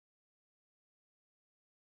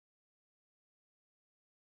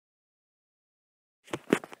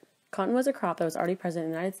Cotton was a crop that was already present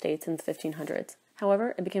in the United States in the 1500s.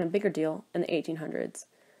 However, it became a bigger deal in the 1800s.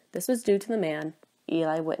 This was due to the man,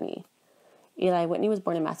 Eli Whitney. Eli Whitney was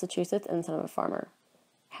born in Massachusetts and the son of a farmer.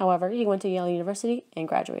 However, he went to Yale University and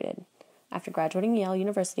graduated. After graduating Yale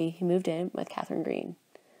University, he moved in with Catherine Greene.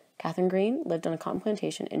 Catherine Greene lived on a cotton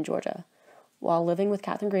plantation in Georgia. While living with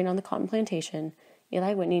Catherine Greene on the cotton plantation,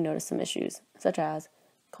 Eli Whitney noticed some issues, such as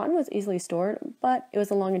cotton was easily stored, but it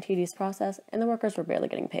was a long and tedious process, and the workers were barely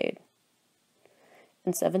getting paid.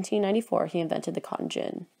 In 1794, he invented the cotton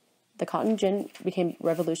gin. The cotton gin became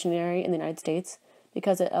revolutionary in the United States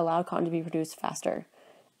because it allowed cotton to be produced faster,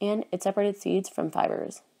 and it separated seeds from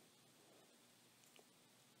fibers.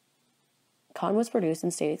 Cotton was produced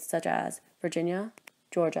in states such as Virginia,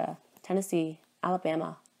 Georgia, Tennessee,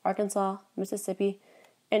 Alabama, Arkansas, Mississippi,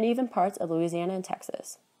 and even parts of Louisiana and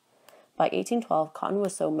Texas. By 1812, cotton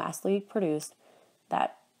was so massively produced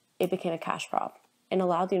that it became a cash crop and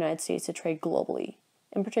allowed the United States to trade globally.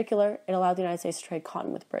 In particular, it allowed the United States to trade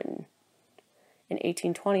cotton with Britain. In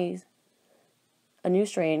 1820s, a new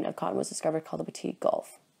strain of cotton was discovered called the Petite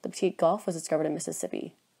Gulf. The Petite Gulf was discovered in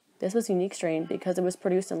Mississippi. This was a unique strain because it was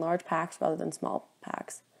produced in large packs rather than small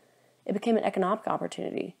packs. It became an economic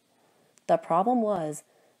opportunity. The problem was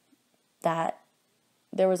that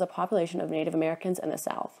there was a population of Native Americans in the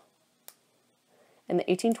South. In the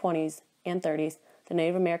 1820s and 30s, the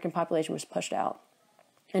Native American population was pushed out.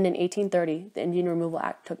 And in 1830, the Indian Removal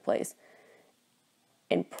Act took place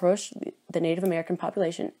and pushed the Native American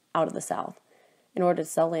population out of the South in order to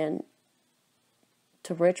sell land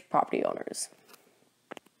to rich property owners.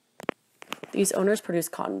 These owners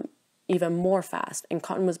produced cotton even more fast, and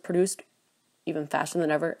cotton was produced even faster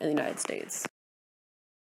than ever in the United States.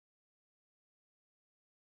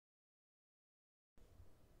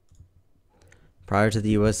 Prior to the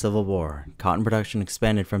U.S. Civil War, cotton production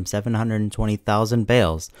expanded from 720,000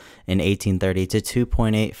 bales in 1830 to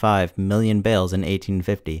 2.85 million bales in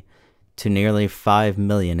 1850 to nearly 5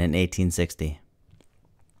 million in 1860.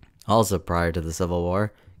 Also prior to the Civil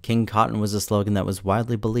War, King Cotton was a slogan that was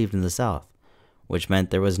widely believed in the South, which meant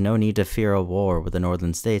there was no need to fear a war with the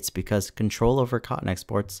northern states because control over cotton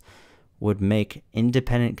exports would make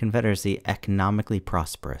independent Confederacy economically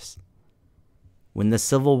prosperous. When the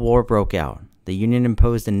Civil War broke out, the Union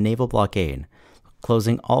imposed a naval blockade,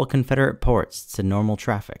 closing all Confederate ports to normal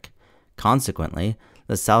traffic. Consequently,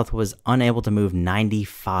 the South was unable to move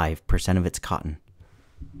 95% of its cotton.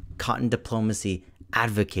 Cotton diplomacy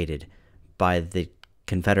advocated by the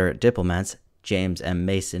Confederate diplomats, James M.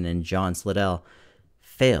 Mason and John Slidell,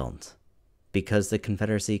 failed because the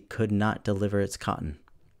Confederacy could not deliver its cotton,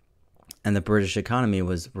 and the British economy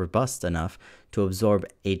was robust enough to absorb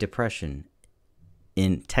a depression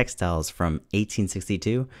in textiles from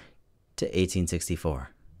 1862 to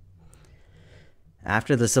 1864.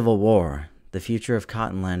 After the Civil War, the future of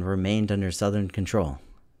cottonland remained under Southern control.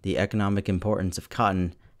 The economic importance of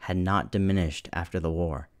cotton had not diminished after the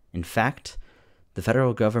war. In fact, the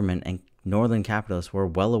federal government and northern capitalists were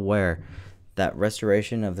well aware that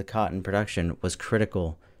restoration of the cotton production was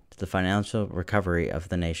critical to the financial recovery of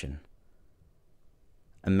the nation.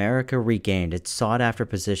 America regained its sought-after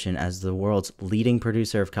position as the world's leading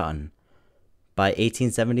producer of cotton. By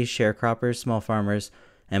 1870, sharecroppers, small farmers,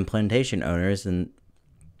 and plantation owners in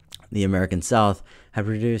the American South had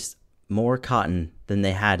produced more cotton than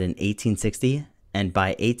they had in 1860, and by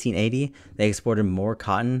 1880, they exported more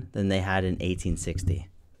cotton than they had in 1860.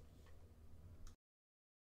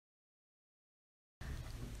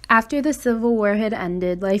 After the Civil War had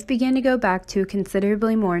ended, life began to go back to a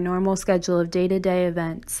considerably more normal schedule of day-to-day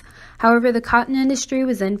events. However, the cotton industry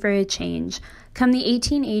was in for a change. Come the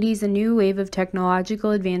 1880s, a new wave of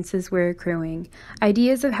technological advances were accruing.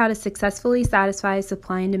 Ideas of how to successfully satisfy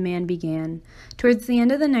supply and demand began. Towards the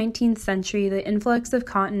end of the 19th century, the influx of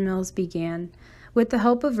cotton mills began. With the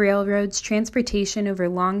help of railroads, transportation over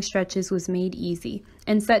long stretches was made easy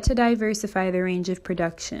and set to diversify the range of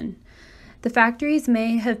production. The factories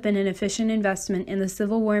may have been an efficient investment and the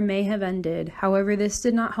Civil War may have ended. However, this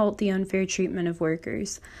did not halt the unfair treatment of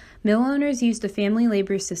workers. Mill owners used a family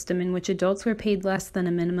labor system in which adults were paid less than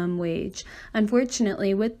a minimum wage.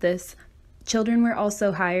 Unfortunately, with this, children were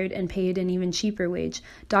also hired and paid an even cheaper wage,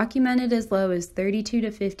 documented as low as 32 to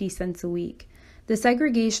 50 cents a week. The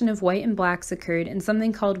segregation of white and blacks occurred in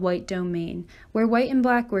something called white domain, where white and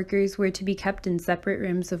black workers were to be kept in separate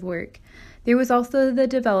rooms of work. There was also the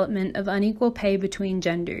development of unequal pay between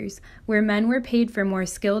genders, where men were paid for more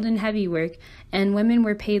skilled and heavy work, and women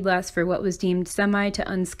were paid less for what was deemed semi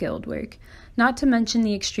to unskilled work, not to mention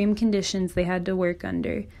the extreme conditions they had to work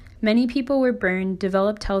under. Many people were burned,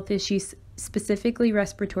 developed health issues, specifically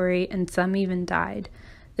respiratory, and some even died.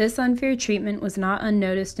 This unfair treatment was not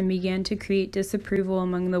unnoticed and began to create disapproval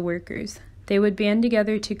among the workers. They would band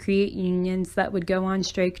together to create unions that would go on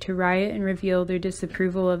strike to riot and reveal their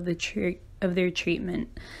disapproval of their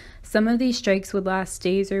treatment. Some of these strikes would last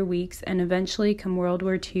days or weeks, and eventually, come World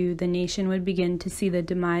War II, the nation would begin to see the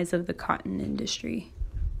demise of the cotton industry.